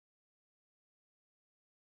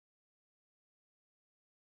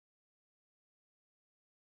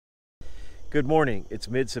Good morning. It's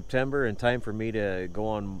mid-September and time for me to go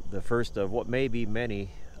on the first of what may be many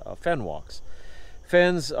fen walks.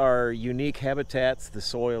 Fens are unique habitats. The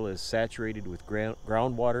soil is saturated with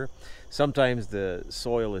groundwater. Sometimes the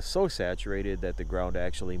soil is so saturated that the ground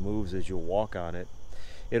actually moves as you walk on it.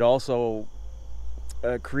 It also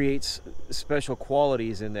creates special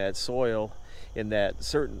qualities in that soil in that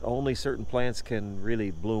only certain plants can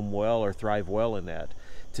really bloom well or thrive well in that.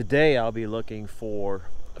 Today I'll be looking for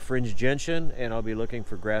fringed gentian and I'll be looking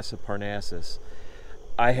for grass of Parnassus.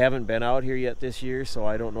 I haven't been out here yet this year, so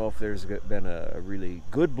I don't know if there's been a really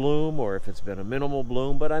good bloom or if it's been a minimal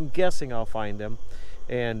bloom, but I'm guessing I'll find them.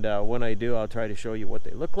 And when I do, I'll try to show you what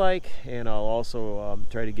they look like, and I'll also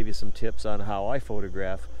try to give you some tips on how I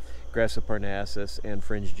photograph grass of Parnassus and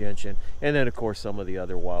fringed gentian, and then of course some of the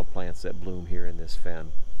other wild plants that bloom here in this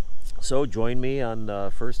fen. So join me on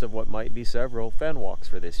the first of what might be several fen walks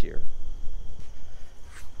for this year.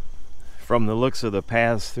 From the looks of the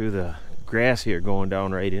paths through the grass here going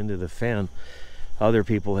down right into the fen, other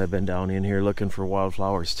people have been down in here looking for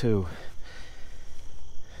wildflowers too.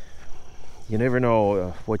 You never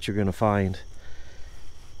know what you're going to find.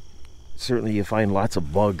 Certainly you find lots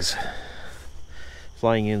of bugs,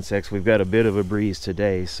 flying insects. We've got a bit of a breeze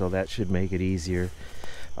today, so that should make it easier.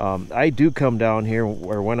 I do come down here,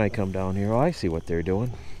 or when I come down here, oh, I see what they're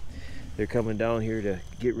doing. They're coming down here to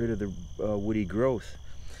get rid of the woody growth.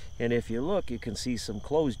 And if you look, you can see some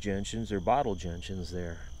closed gentians or bottle gentians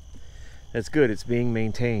there. That's good, it's being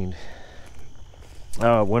maintained.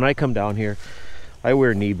 When I come down here, I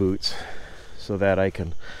wear knee boots so that I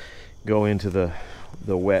can go into the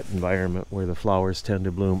wet environment where the flowers tend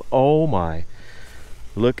to bloom. Oh my,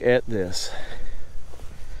 look at this.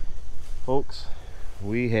 Folks,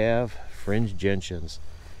 we have fringed gentians.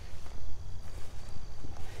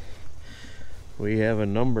 We have a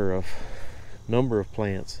number of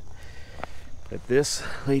plants. But this,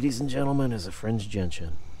 ladies and gentlemen, is a fringed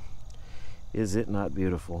gentian. Is it not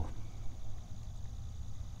beautiful?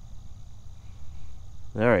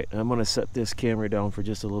 Alright, I'm going to set this camera down for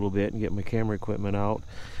just a little bit and get my camera equipment out,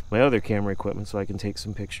 my other camera equipment, so I can take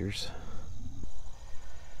some pictures.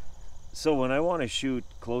 So when I want to shoot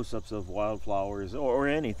close-ups of wildflowers, or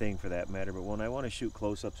anything for that matter, but when I want to shoot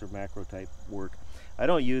close-ups or macro type work, I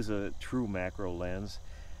don't use a true macro lens.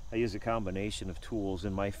 I use a combination of tools,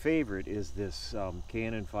 and my favorite is this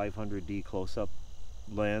Canon 500D close-up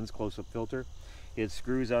lens, close-up filter. It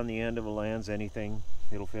screws on the end of a lens, anything,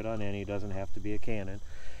 it'll fit on any, doesn't have to be a Canon.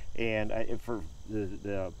 And for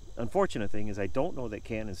the unfortunate thing is I don't know that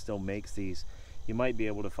Canon still makes these. You might be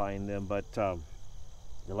able to find them, but the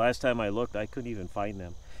last time I looked I couldn't even find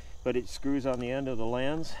them. But it screws on the end of the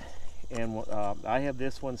lens, and I have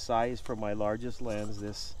this one sized for my largest lens,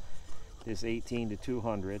 this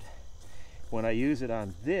 18-200. When I use it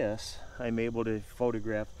on this, I'm able to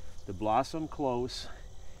photograph the blossom close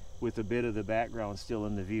with a bit of the background still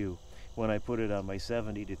in the view. When I put it on my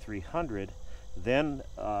 70-300, then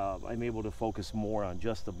I'm able to focus more on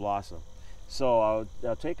just the blossom. So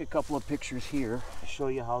I'll take a couple of pictures here, show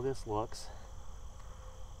you how this looks.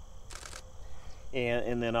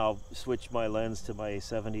 And then I'll switch my lens to my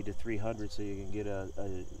 70-300 so you can get a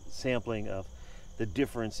sampling of the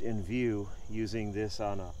difference in view using this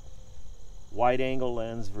on a wide angle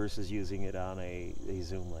lens versus using it on a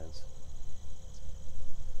zoom lens.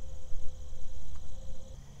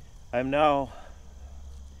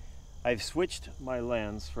 I've switched my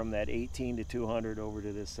lens from that 18-200 over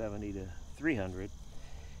to this 70-300,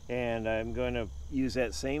 and I'm going to use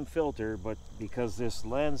that same filter, but because this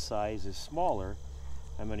lens size is smaller,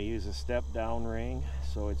 I'm going to use a step down ring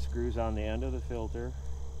so it screws on the end of the filter.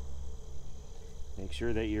 Make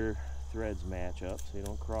sure that your threads match up so you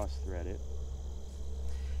don't cross thread it.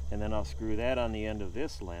 And then I'll screw that on the end of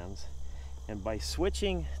this lens. And by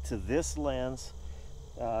switching to this lens,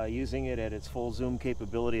 using it at its full zoom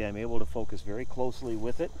capability, I'm able to focus very closely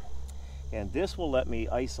with it. And this will let me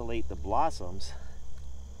isolate the blossoms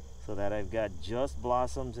so that I've got just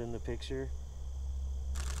blossoms in the picture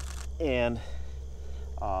and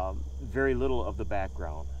very little of the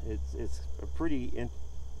background. It's a pretty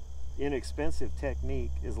inexpensive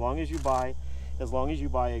technique. As long as you buy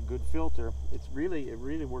a good filter, it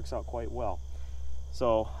really works out quite well.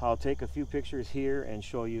 So I'll take a few pictures here and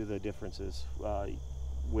show you the differences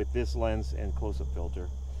with this lens and close-up filter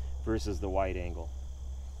versus the wide angle.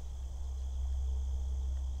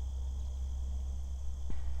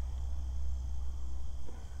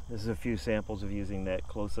 This is a few samples of using that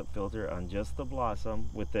close-up filter on just the blossom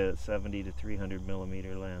with the 70-300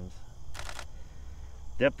 millimeter lens.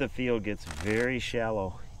 Depth of field gets very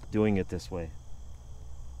shallow doing it this way.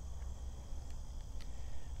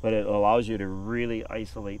 but it allows you to really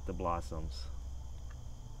isolate the blossoms.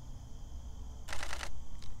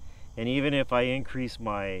 And even if I increase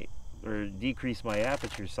my or decrease my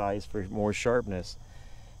aperture size for more sharpness,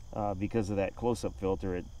 because of that close-up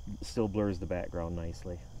filter, it still blurs the background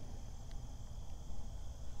nicely.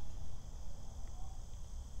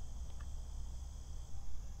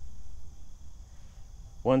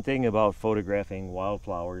 One thing about photographing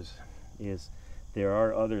wildflowers is there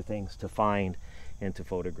are other things to find and to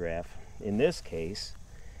photograph. In this case,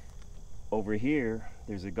 over here,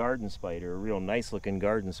 there's a garden spider, a real nice looking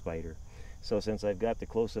garden spider. So since I've got the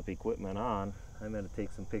close-up equipment on, I'm going to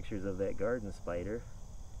take some pictures of that garden spider.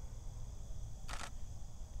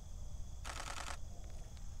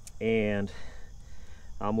 And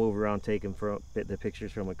I'll move around taking the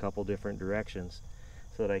pictures from a couple different directions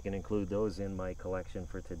so that I can include those in my collection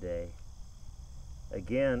for today.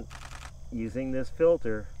 Again, using this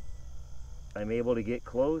filter, I'm able to get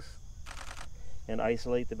close and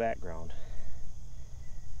isolate the background.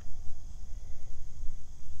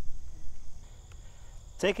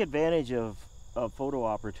 Take advantage of photo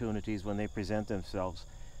opportunities when they present themselves.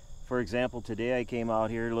 For example, today I came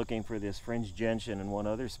out here looking for this fringed gentian and one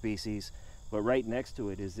other species, but right next to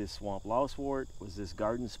it is this swamp lousewort, was this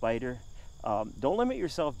garden spider. Don't limit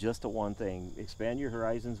yourself just to one thing. Expand your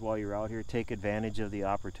horizons while you're out here. Take advantage of the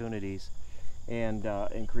opportunities and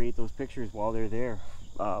create those pictures while they're there.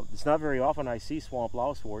 It's not very often I see swamp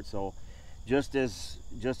lousewort, so just as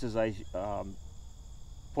I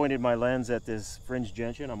pointed my lens at this fringed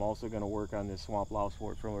gentian, I'm also going to work on this swamp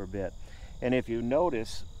lousewort for a bit. And if you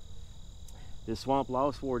notice, this swamp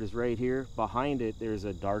lousewort is right here. Behind it, there's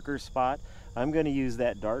a darker spot. I'm going to use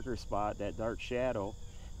that darker spot, that dark shadow,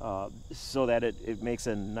 so that it makes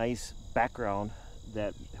a nice background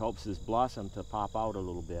that helps this blossom to pop out a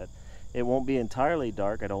little bit. It won't be entirely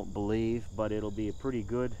dark, I don't believe, but it'll be a pretty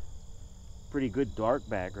good dark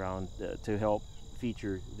background to help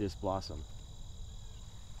feature this blossom.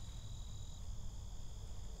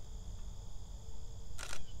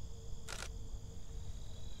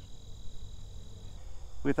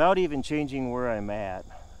 Without even changing where I'm at,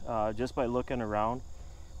 just by looking around,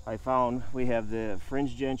 I found we have the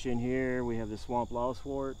fringed gentian here, we have the swamp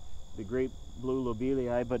lousewort, the great blue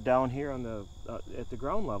lobelia, but down here on the at the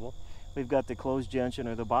ground level, we've got the closed gentian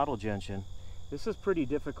or the bottle gentian. This is pretty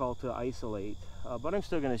difficult to isolate, but I'm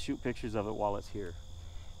still going to shoot pictures of it while it's here.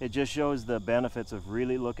 It just shows the benefits of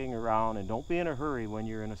really looking around, and don't be in a hurry when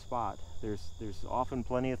you're in a spot. There's often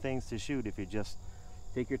plenty of things to shoot if you just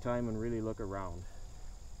take your time and really look around.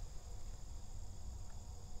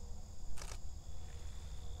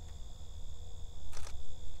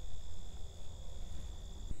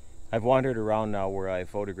 I've wandered around now where I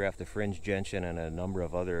photographed the fringed gentian and a number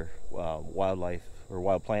of other wildlife or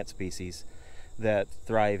wild plant species that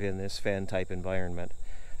thrive in this fen type environment.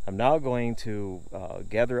 I'm now going to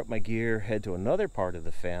gather up my gear, head to another part of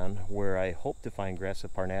the fen where I hope to find Grassa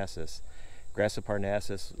parnassus. Grassa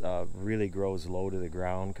parnassus really grows low to the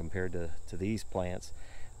ground compared to these plants.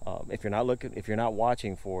 If you're not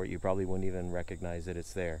watching for it, you probably wouldn't even recognize that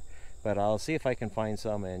it's there. But I'll see if I can find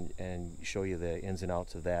some and show you the ins and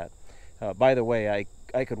outs of that. By the way,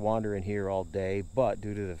 I could wander in here all day, but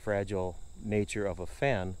due to the fragile nature of a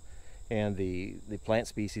fen and the plant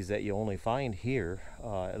species that you only find here,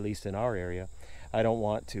 at least in our area, I don't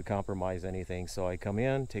want to compromise anything. So I come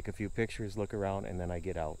in, take a few pictures, look around, and then I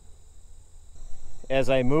get out. As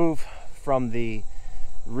I move from the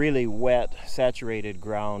really wet, saturated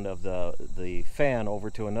ground of the fen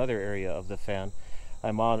over to another area of the fen,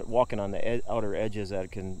 I'm walking on the outer edges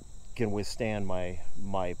that can withstand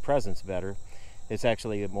my presence better. It's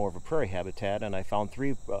actually more of a prairie habitat, and I found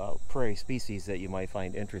three prairie species that you might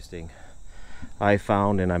find interesting. I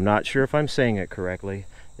found, and I'm not sure if I'm saying it correctly,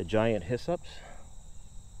 the giant hyssops.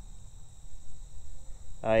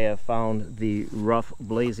 I have found the rough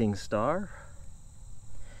blazing star.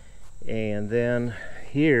 And then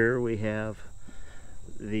here we have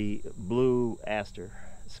the blue aster,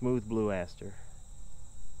 smooth blue aster.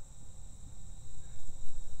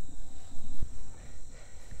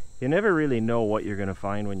 You never really know what you're going to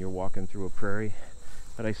find when you're walking through a prairie,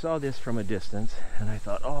 but I saw this from a distance and I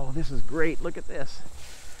thought, oh, this is great, look at this.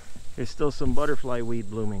 There's still some butterfly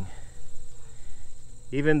weed blooming.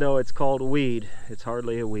 Even though it's called a weed, it's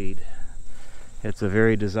hardly a weed. It's a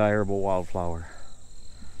very desirable wildflower.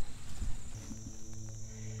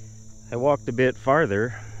 I walked a bit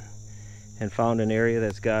farther and found an area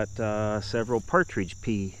that's got several partridge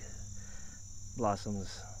pea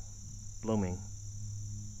blossoms blooming.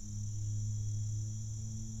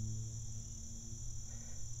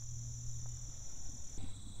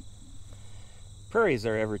 Prairies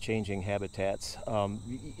are ever-changing habitats.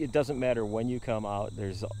 It doesn't matter when you come out,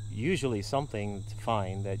 there's usually something to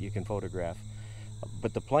find that you can photograph.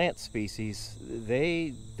 But the plant species,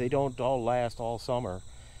 they don't all last all summer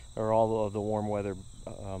or all of the warm weather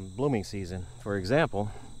blooming season. For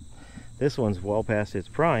example, this one's well past its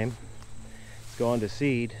prime. It's gone to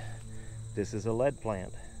seed. This is a lead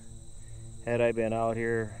plant. Had I been out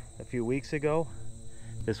here a few weeks ago,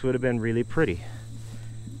 this would have been really pretty.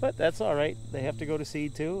 But that's all right. They have to go to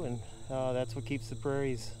seed too, and that's what keeps the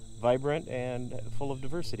prairies vibrant and full of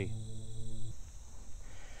diversity.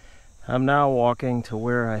 I'm now walking to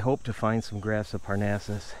where I hope to find some grafts of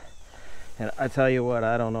Parnassus. And I tell you what,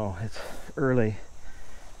 I don't know. It's early,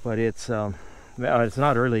 but it's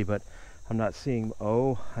not early, but I'm not seeing.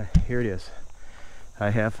 Oh, here it is. I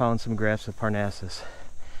have found some grafts of Parnassus.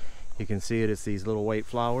 You can see it. It's these little white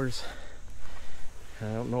flowers. I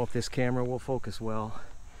don't know if this camera will focus well,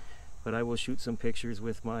 but I will shoot some pictures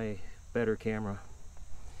with my better camera.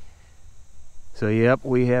 So yep,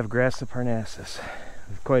 we have grafts of Parnassus.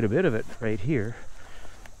 There's quite a bit of it right here.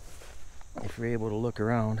 If you're able to look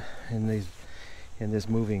around in this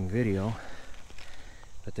moving video.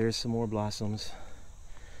 But there's some more blossoms.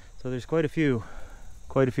 So there's quite a few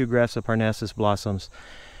grafts of Parnassus blossoms.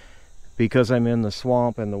 Because I'm in the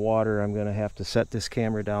swamp and the water, I'm going to have to set this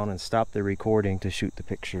camera down and stop the recording to shoot the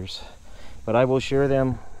pictures. But I will share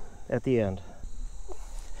them at the end.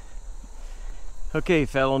 Okay,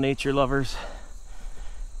 fellow nature lovers,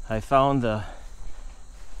 I found the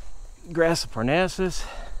grass of Parnassus,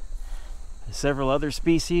 several other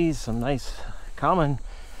species, some nice common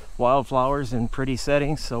wildflowers in pretty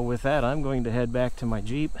settings. So with that, I'm going to head back to my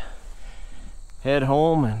Jeep, head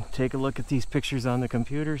home and take a look at these pictures on the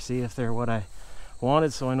computer, see if they're what I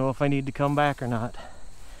wanted, so I know if I need to come back or not.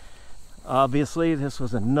 Obviously, this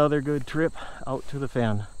was another good trip out to the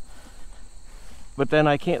fen. But then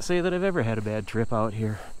I can't say that I've ever had a bad trip out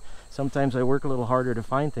here. Sometimes I work a little harder to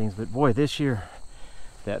find things, but boy, this year,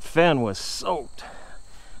 that fen was soaked.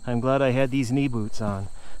 I'm glad I had these knee boots on.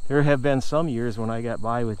 There have been some years when I got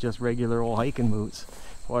by with just regular old hiking boots,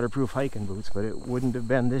 waterproof hiking boots, but it wouldn't have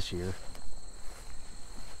been this year.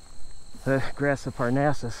 The grass of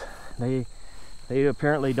Parnassus, they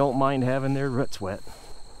apparently don't mind having their roots wet.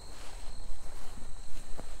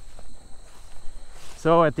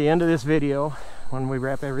 So at the end of this video, when we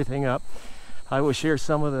wrap everything up, I will share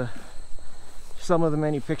some of the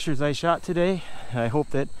many pictures I shot today. I hope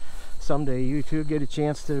that someday you too get a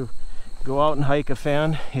chance to go out and hike a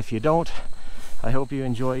fen. If you don't, I hope you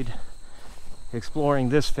enjoyed exploring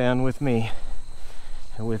this fen with me.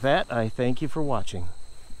 And with that, I thank you for watching.